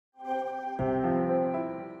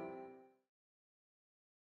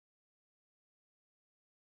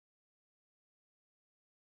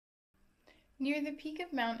Near the peak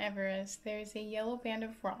of Mount Everest, there's a yellow band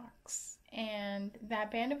of rocks, and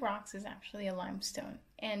that band of rocks is actually a limestone.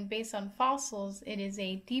 And based on fossils, it is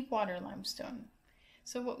a deep water limestone.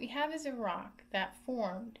 So what we have is a rock that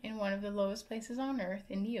formed in one of the lowest places on Earth,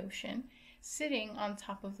 in the ocean, sitting on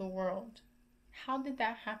top of the world. How did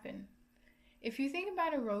that happen? If you think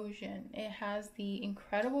about erosion, it has the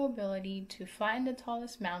incredible ability to flatten the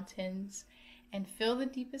tallest mountains and fill the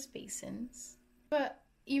deepest basins. But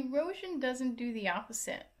erosion doesn't do the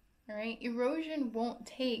opposite, right? Erosion won't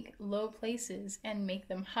take low places and make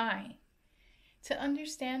them high. To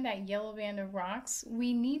understand that yellow band of rocks,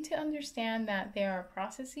 we need to understand that there are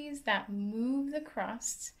processes that move the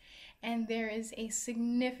crust, and there is a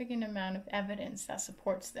significant amount of evidence that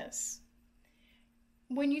supports this.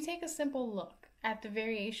 When you take a simple look at the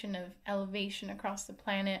variation of elevation across the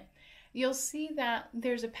planet, you'll see that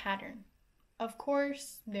there's a pattern. Of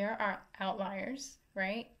course, there are outliers,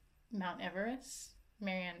 right? Mount Everest,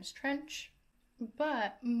 Mariana's Trench,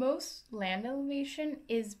 but most land elevation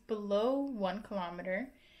is below 1 kilometer,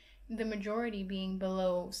 the majority being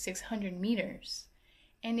below 600 meters.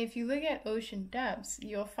 And if you look at ocean depths,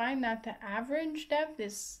 you'll find that the average depth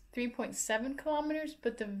is 3.7 kilometers,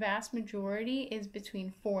 but the vast majority is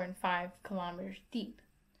between 4 and 5 kilometers deep.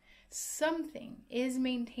 Something is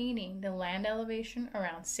maintaining the land elevation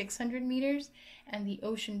around 600 meters and the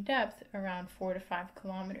ocean depth around 4 to 5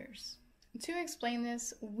 kilometers. To explain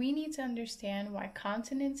this, we need to understand why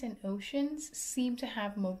continents and oceans seem to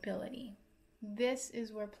have mobility. This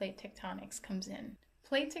is where plate tectonics comes in.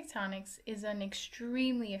 Plate tectonics is an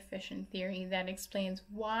extremely efficient theory that explains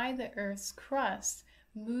why the Earth's crust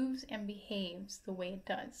moves and behaves the way it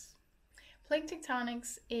does. Plate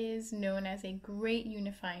tectonics is known as a great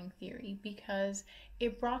unifying theory because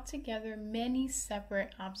it brought together many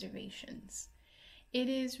separate observations. It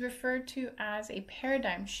is referred to as a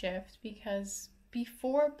paradigm shift because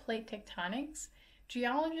before plate tectonics,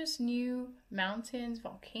 geologists knew mountains,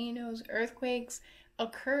 volcanoes, earthquakes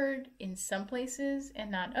occurred in some places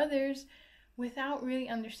and not others without really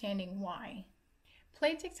understanding why.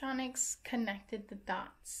 Plate tectonics connected the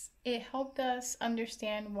dots. It helped us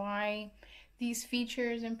understand why these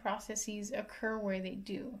features and processes occur where they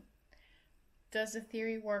do. Does the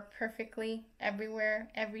theory work perfectly everywhere,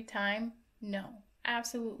 every time? No,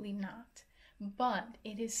 absolutely not. But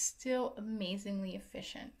it is still amazingly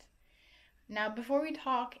efficient. Now, before we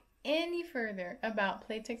talk any further about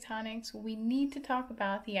plate tectonics, we need to talk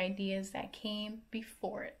about the ideas that came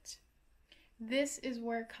before it. This is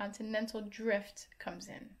where continental drift comes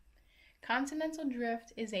in. Continental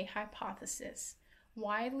drift is a hypothesis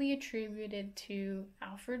widely attributed to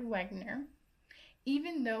Alfred Wegener,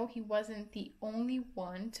 even though he wasn't the only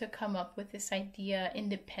one to come up with this idea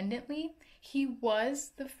independently. He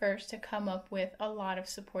was the first to come up with a lot of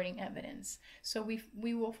supporting evidence, so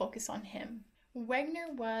we will focus on him.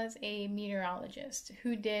 Wegener was a meteorologist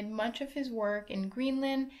who did much of his work in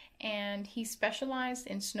Greenland, and he specialized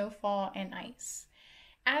in snowfall and ice.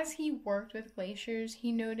 As he worked with glaciers,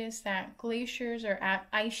 he noticed that glaciers or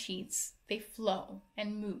ice sheets, they flow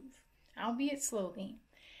and move, albeit slowly.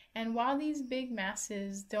 And while these big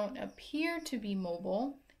masses don't appear to be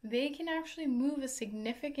mobile, they can actually move a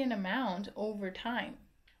significant amount over time.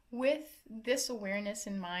 With this awareness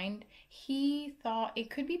in mind, he thought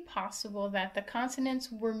it could be possible that the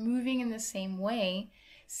continents were moving in the same way,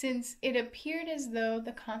 since it appeared as though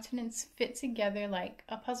the continents fit together like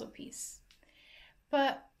a puzzle piece.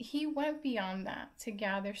 But he went beyond that to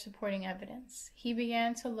gather supporting evidence. He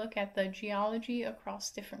began to look at the geology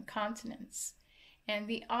across different continents. And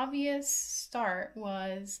the obvious start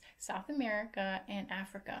was South America and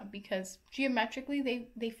Africa because geometrically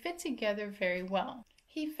they fit together very well.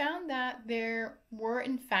 He found that there were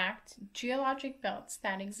in fact geologic belts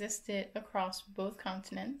that existed across both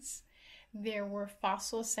continents. There were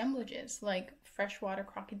fossil assemblages like freshwater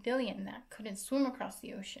crocodilian that couldn't swim across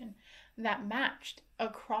the ocean that matched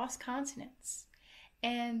across continents.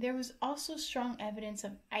 And there was also strong evidence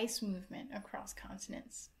of ice movement across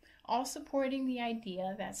continents, all supporting the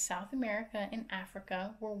idea that South America and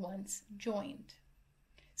Africa were once joined.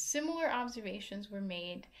 Similar observations were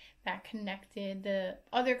made that connected the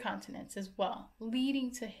other continents as well,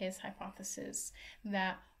 leading to his hypothesis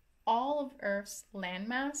that all of Earth's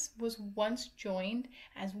landmass was once joined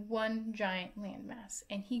as one giant landmass,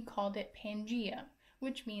 and he called it Pangea,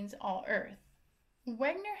 which means all Earth.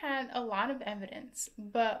 Wegener had a lot of evidence,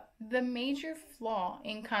 but the major flaw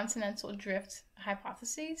in continental drift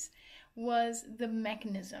hypotheses was the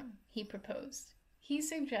mechanism he proposed. He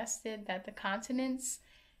suggested that the continents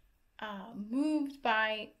moved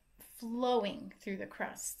by flowing through the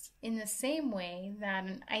crust in the same way that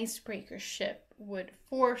an icebreaker ship would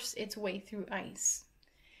force its way through ice.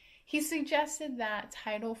 He suggested that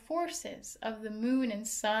tidal forces of the moon and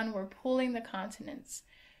sun were pulling the continents,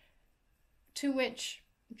 to which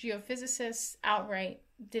geophysicists outright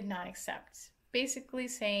did not accept, basically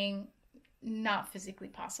saying not physically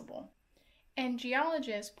possible. And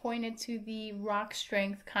geologists pointed to the rock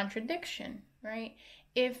strength contradiction, right?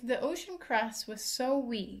 If the ocean crust was so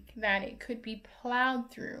weak that it could be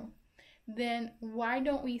plowed through, then why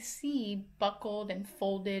don't we see buckled and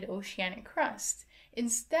folded oceanic crust?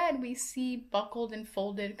 Instead, we see buckled and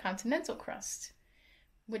folded continental crust,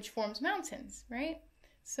 which forms mountains, right?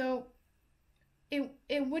 So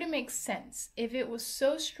it wouldn't make sense if it was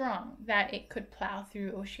so strong that it could plow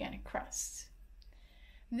through oceanic crust.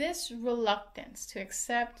 This reluctance to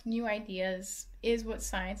accept new ideas is what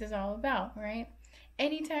science is all about, right?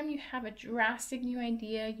 Anytime you have a drastic new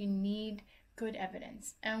idea, you need good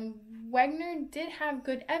evidence. And Wegener did have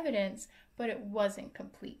good evidence, but it wasn't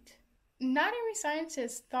complete. Not every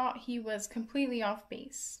scientist thought he was completely off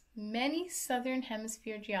base. Many Southern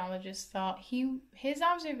Hemisphere geologists thought his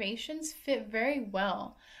observations fit very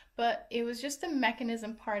well, but it was just a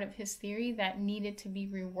mechanism part of his theory that needed to be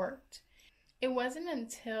reworked. It wasn't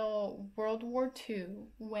until World War II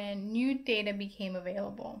when new data became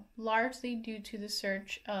available, largely due to the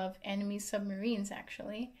search of enemy submarines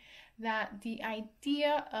actually, that the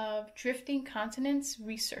idea of drifting continents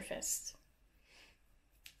resurfaced.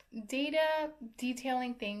 Data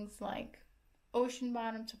detailing things like ocean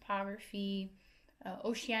bottom topography,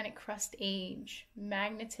 oceanic crust age,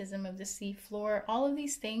 magnetism of the sea floor, all of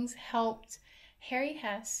these things helped Harry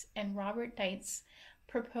Hess and Robert Deitz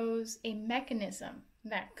propose a mechanism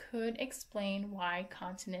that could explain why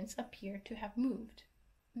continents appear to have moved.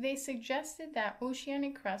 They suggested that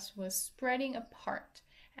oceanic crust was spreading apart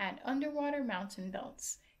at underwater mountain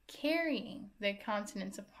belts, carrying the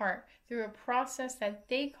continents apart through a process that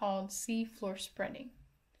they called seafloor spreading.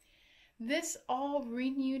 This all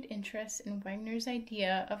renewed interest in Wegener's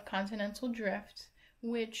idea of continental drift,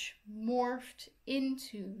 which morphed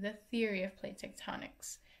into the theory of plate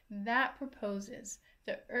tectonics that proposes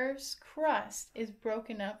the Earth's crust is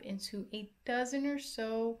broken up into a dozen or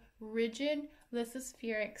so rigid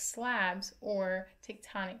lithospheric slabs or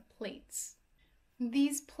tectonic plates.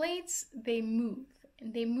 These plates, they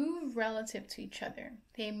move relative to each other.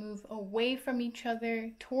 They move away from each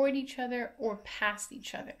other, toward each other, or past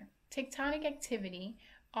each other. Tectonic activity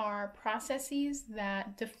are processes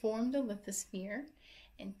that deform the lithosphere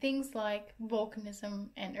and things like volcanism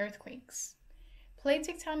and earthquakes. Plate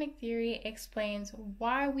tectonic theory explains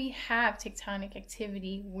why we have tectonic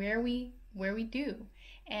activity where we do,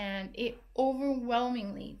 and it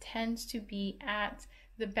overwhelmingly tends to be at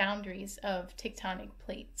the boundaries of tectonic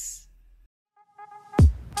plates.